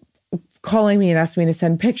always calling me and asking me to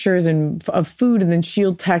send pictures of food, and then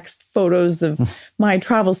she'll text photos of my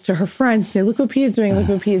travels to her friends, say, look what Pia's doing, look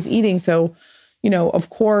what Pia's eating. So, you know,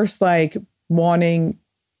 of course, like wanting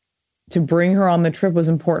to bring her on the trip was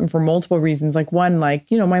important for multiple reasons. Like one, like,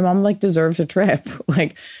 you know, my mom like deserves a trip.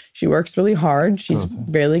 Like she works really hard. She's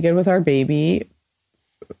really good with our baby,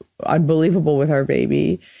 unbelievable with our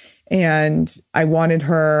baby. And I wanted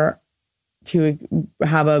her to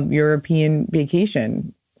have a European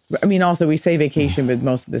vacation. I mean, also we say vacation, but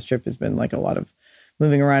most of this trip has been like a lot of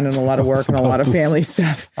moving around and a lot of work and a lot of family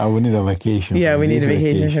stuff. We need a vacation. Yeah, we need a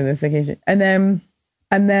vacation from this vacation. And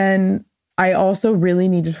then I also really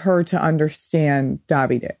needed her to understand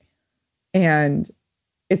Davide. And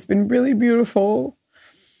it's been really beautiful.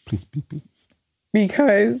 Please beep.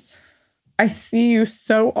 Because I see you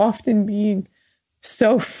so often being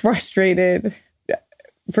so frustrated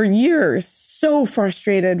for years, so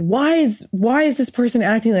frustrated. Why is this person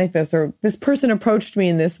acting like this? Or this person approached me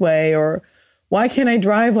in this way? Or why can't I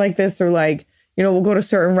drive like this? Or like, you know, we'll go to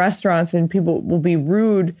certain restaurants and people will be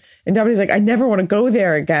rude. And Davide's like, I never want to go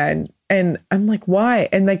there again. And I'm like, why?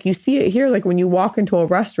 And like, you see it here, like when you walk into a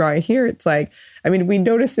restaurant here, it's like, I mean, we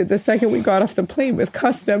noticed it the second we got off the plane with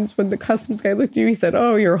customs. When the customs guy looked at you, he said,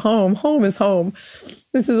 oh, you're home. Home is home.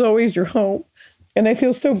 This is always your home. And I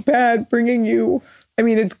feel so bad bringing you. I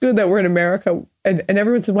mean, it's good that we're in America and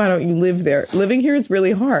everyone says, why don't you live there? Living here is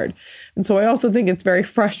really hard. And so I also think it's very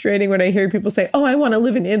frustrating when I hear people say, oh, I want to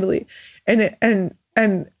live in Italy. And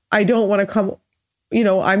I don't want to come, you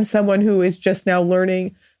know, I'm someone who is just now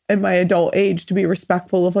learning at my adult age to be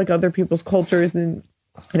respectful of like other people's cultures. And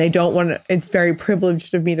I don't want to, it's very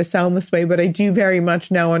privileged of me to sound this way, but I do very much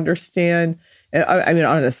now understand, I mean,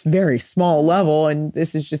 on a very small level, and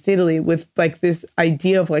this is just Italy, with like this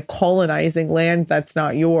idea of like colonizing land that's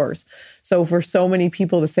not yours. So for so many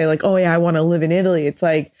people to say like, oh yeah, I want to live in Italy, it's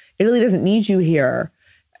like, Italy doesn't need you here.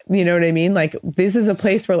 You know what I mean? Like this is a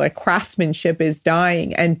place where like craftsmanship is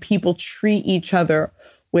dying and people treat each other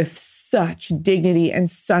with such dignity and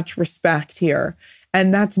such respect here.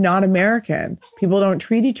 And that's not American. People don't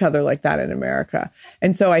treat each other like that in America.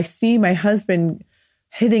 And so I see my husband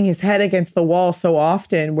hitting his head against the wall so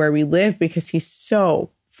often where we live because he's so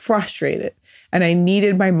frustrated. And I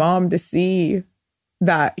needed my mom to see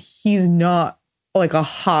that he's not like a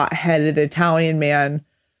hot-headed Italian man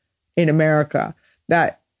in America,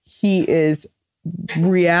 that he is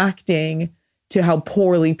reacting to how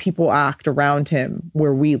poorly people act around him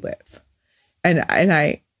where we live.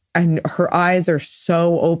 And her eyes are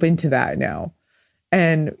so open to that now.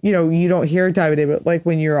 And, you know, you don't hear Davide, but like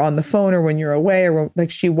when you're on the phone or when you're away, or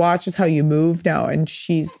like she watches how you move now and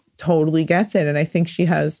she's totally gets it. And I think she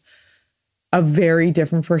has a very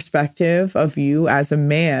different perspective of you as a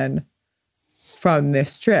man from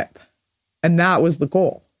this trip. And that was the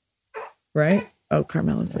goal, right? Oh,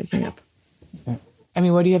 Carmela's waking up. I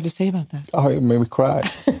mean, what do you have to say about that? Oh, it made me cry.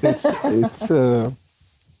 It's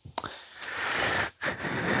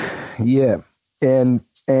yeah. And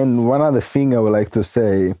one other thing I would like to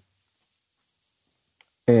say,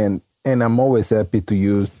 and I'm always happy to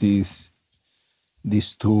use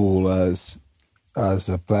this tool as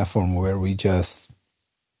a platform where we just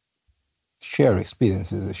share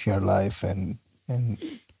experiences, share life, and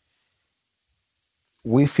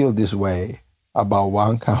we feel this way about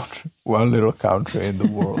one country, one little country in the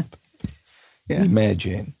world. Yeah.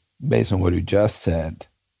 Imagine, based on what you just said,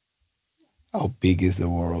 how big is the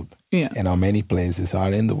world, and how many places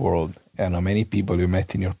are in the world, and how many people you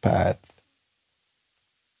met in your path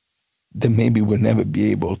that maybe will never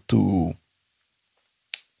be able to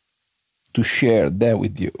share that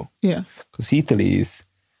with you. Yeah. Because Italy is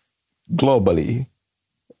globally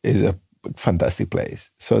is a fantastic place.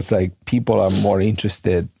 So it's like people are more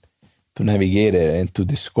interested to navigate it and to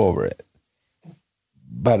discover it.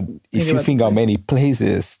 But if you think how many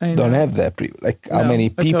places don't have that, how many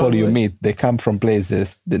people you meet, they come from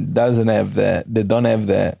places that don't have that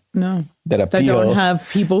appeal. That don't have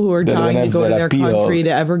people who are dying to go to their country to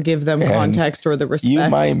ever give them context or the respect. You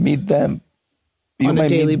might meet them. You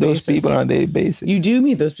might meet those people on a daily basis. You do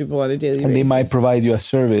meet those people on a daily basis. And they might provide you a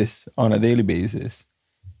service on a daily basis.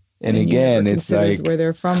 And again, it's like where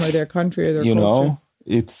they're from or their country or their culture. You know,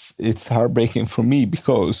 it's heartbreaking for me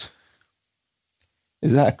because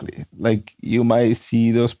exactly, like you might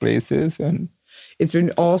see those places, and it's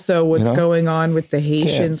also what's going on with the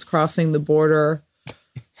Haitians crossing the border.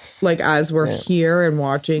 Like as we're here and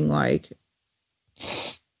watching, like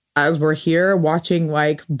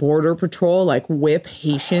border patrol, like whip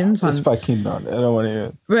Haitians. It's fucking not. I don't want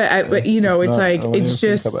to. But you know, it's like it's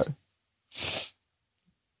just.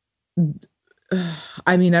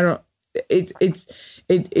 I mean, I don't. It's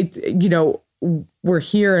you know, we're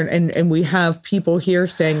here and we have people here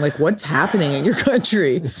saying like, what's happening in your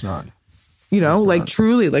country? It's not. You know, like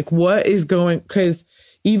truly, like what is going? Because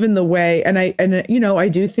even the way, and you know, I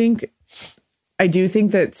do think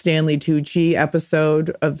that Stanley Tucci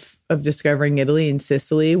episode of Discovering Italy and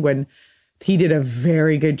Sicily, when he did a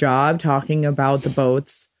very good job talking about the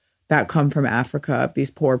boats that come from Africa, of these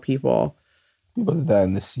poor people. People that die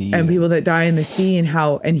in the sea. And people that die in the sea, and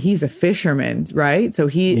how, and he's a fisherman, right? So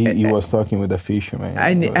he was talking with a fisherman.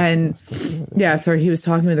 He was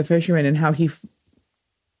talking with a fisherman and how he,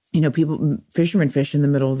 you know, fishermen fish in the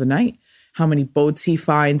middle of the night. How many boats he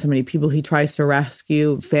finds, how many people he tries to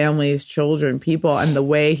rescue, families, children, people, and the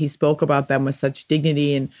way he spoke about them with such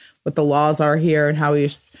dignity and what the laws are here and how he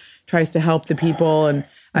tries to help the people. And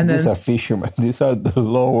these are fishermen. These are the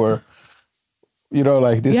lower, you know,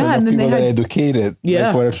 like these are the people that are educated. Yeah.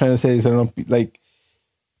 Like what I'm trying to say is, like,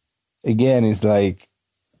 again, it's like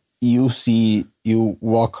you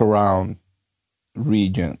walk around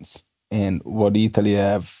regions and what Italy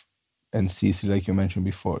have and Sicily, like you mentioned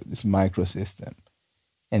before, this microsystem,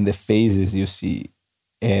 and the phases you see,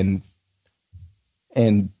 and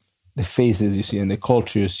the faces you see, and the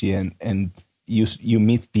culture you see, and you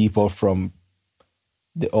meet people from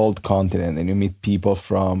the old continent, and you meet people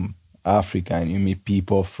from Africa, and you meet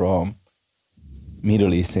people from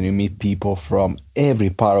Middle East, and you meet people from every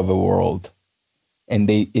part of the world,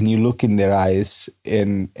 and you look in their eyes,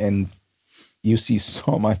 and you see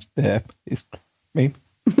so much depth. It's maybe.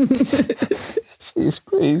 It's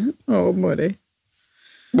crazy. Oh, buddy.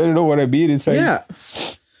 But you know what I mean? It's like, yeah.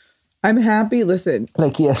 I'm happy. Listen.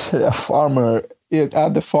 Like yesterday, a farmer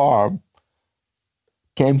at the farm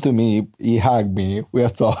came to me. He hugged me. We are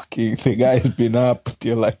talking. The guy's been up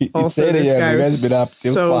till like... Also, this guy the guy's been up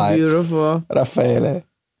till so 5. Beautiful. Raffaele.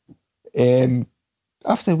 And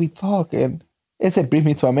after we talk, and he said, bring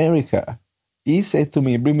me to America. He said to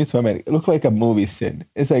me, bring me to America. It looked like a movie scene.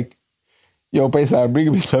 It's like, yo, Paisa,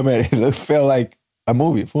 bring me to America. It felt like a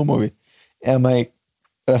movie, full movie. And I'm like,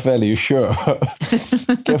 Raffaele, you sure?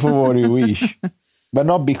 Careful what you wish. But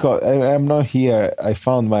not because I'm not here. I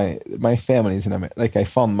found my family is in America. Like I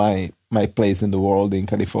found my place in the world in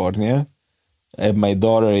California. And my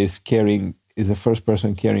daughter is the first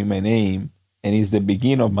person carrying my name, and is the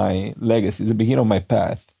beginning of my legacy. It's the beginning of my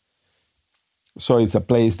path. So it's a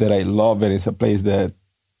place that I love, and it's a place that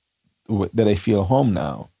I feel home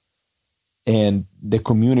now. And the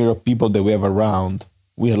community of people that we have around,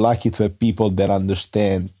 we are lucky to have people that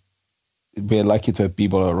understand. We are lucky to have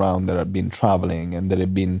people around that have been traveling and that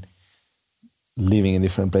have been living in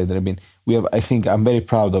different places. I think I'm very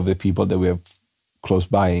proud of the people that we have close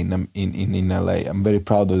by in LA. I'm very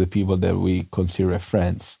proud of the people that we consider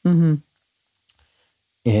friends. Mm-hmm.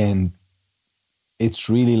 And it's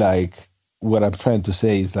really like, what I'm trying to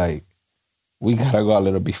say is like, we gotta go a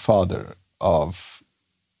little bit further of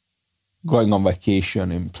going on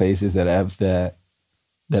vacation in places that have that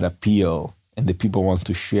appeal and the people want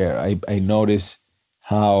to share. I notice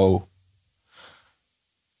how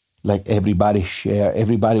like everybody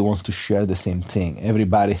wants to share the same thing.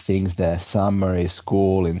 Everybody thinks that summer is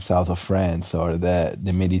cool in south of France or the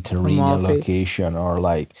Mediterranean location, or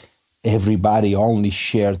like everybody only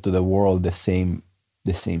share to the world the same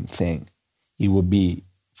thing. It would be,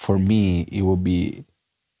 for me, it would be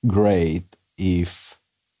great if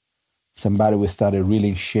somebody would start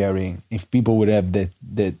really sharing, if people would have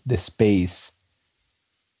the space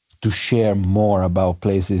to share more about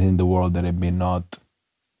places in the world that have been not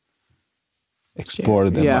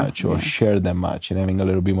explored that much or shared that much, and having a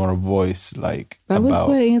little bit more voice. Like that was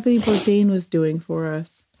what Anthony Bourdain was doing for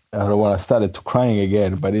us. I don't want to start crying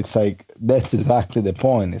again, but it's like, that's exactly the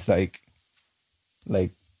point. It's like,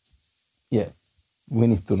 yeah, we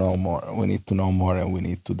need to know more. We need to know more, and we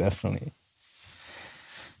need to definitely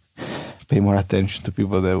pay more attention to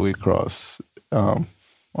people that we cross on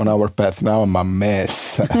our path. Now I'm a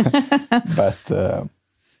mess, but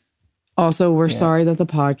also we're sorry that the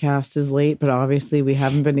podcast is late, but obviously we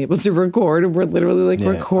haven't been able to record. We're literally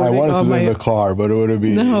recording. I wanted to be in the car, but it would have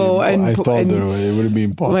been I told her it would have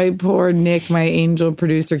been impossible. My poor Nick, my angel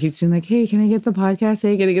producer, keeps being like, "Hey, can I get the podcast?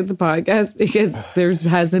 Hey, can I get the podcast?" Because there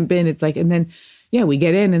hasn't been. It's like, and then we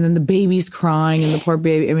get in, and then the baby's crying, and the poor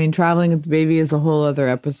baby. I mean, traveling with the baby is a whole other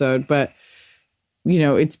episode, but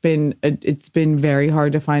it's been very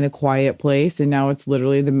hard to find a quiet place, and now it's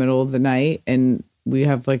literally the middle of the night, and we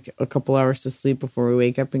have like a couple hours to sleep before we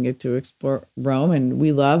wake up and get to explore Rome. And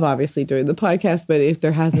we love, obviously, doing the podcast, but if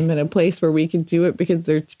there hasn't been a place where we can do it because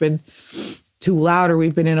it's been too loud, or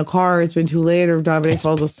we've been in a car, it's been too late, or Davide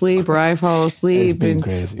falls asleep, or I fall asleep,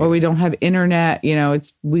 or we don't have internet,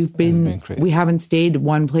 we haven't stayed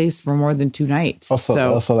one place for more than 2 nights.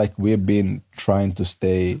 Also like we've been trying to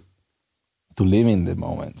live in the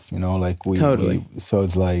moment, like totally. So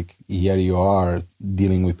it's like, here you are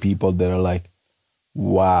dealing with people that are like,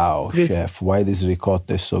 wow, chef, why this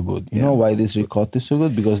ricotta is so good? You know why this ricotta is so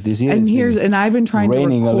good? Because this year and I've been trying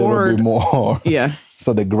raining to record a little bit more. Yeah.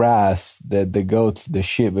 So the grass that the goats, the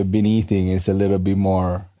sheep have been eating is a little bit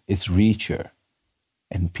more, it's richer.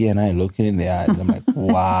 And P and I looking in the eyes, I'm like,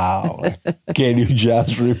 wow, can you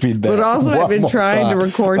just repeat that? But also I've been trying to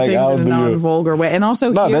record things in a non-vulgar way. And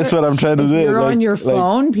also that's what I'm trying to do. You're on your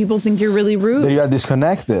phone, people think you're really rude. You are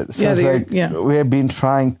disconnected. So we have been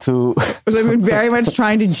trying to... I've been very much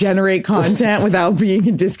trying to generate content without being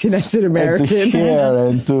a disconnected American. And to share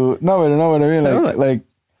and to... No, but you know what I mean? Totally.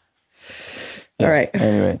 All right.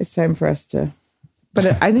 Anyway. It's time for us to...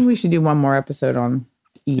 But I think we should do one more episode on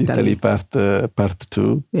Italy part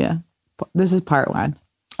 2. Yeah. This is part 1.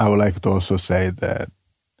 I would like to also say that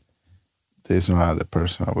there's no other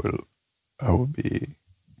person I would be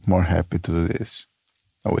more happy to do this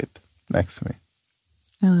with next to me.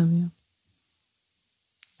 I love you.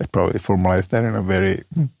 I probably formulated that in a very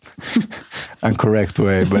incorrect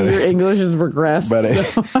way, but your English has regressed. But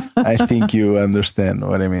I think you understand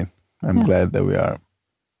what I mean. I'm glad that we are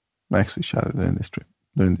next to each other during this trip,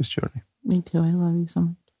 during this journey. Me too. I love you so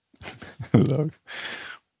much. I love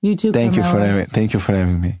you too. Thank you for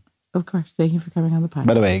having me. Of course. Thank you for coming on the podcast.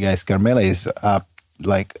 By the way, guys, Carmela is up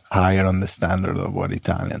like higher on the standard of what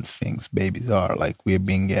Italians think babies are. Like we've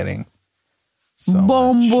been getting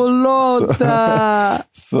so much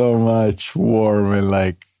warm and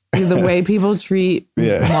like the way people treat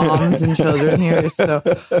moms and children here is so.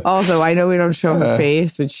 Also, I know we don't show her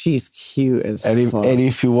face, but she's cute as fuck. And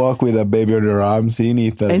if you walk with a baby on your arms in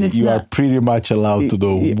Italy, you are pretty much allowed to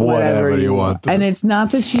do whatever you want to. And it's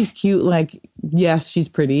not that she's cute. Like, yes, she's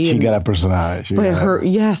pretty. She got a personality. But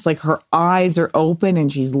her eyes are open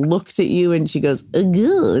and she looks at you and she goes, ugh,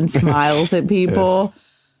 and smiles at people.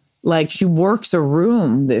 Like, she works a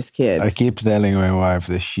room, this kid. I keep telling my wife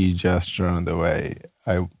that she just turned away.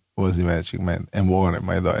 I was imagining and wanted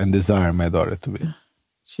my daughter and desired my daughter to be.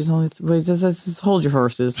 She's only, just hold your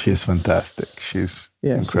horses. She's fantastic. She's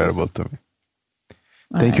incredible to me.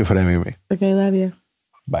 Thank you for having me. Okay, love you.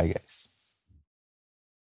 Bye, guys.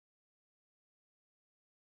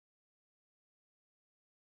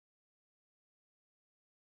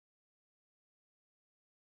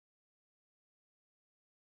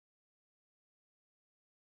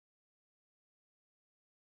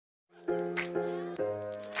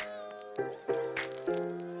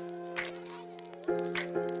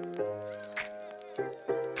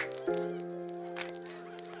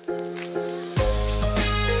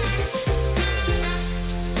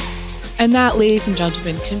 And that, ladies and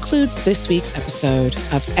gentlemen, concludes this week's episode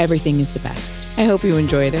of Everything is the Best. I hope you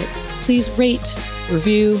enjoyed it. Please rate,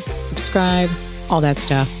 review, subscribe, all that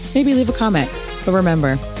stuff. Maybe leave a comment. But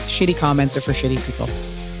remember, shitty comments are for shitty people.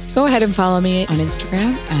 Go ahead and follow me on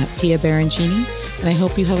Instagram at Pia Baroncini. And I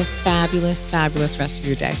hope you have a fabulous, fabulous rest of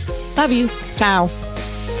your day. Love you. Ciao.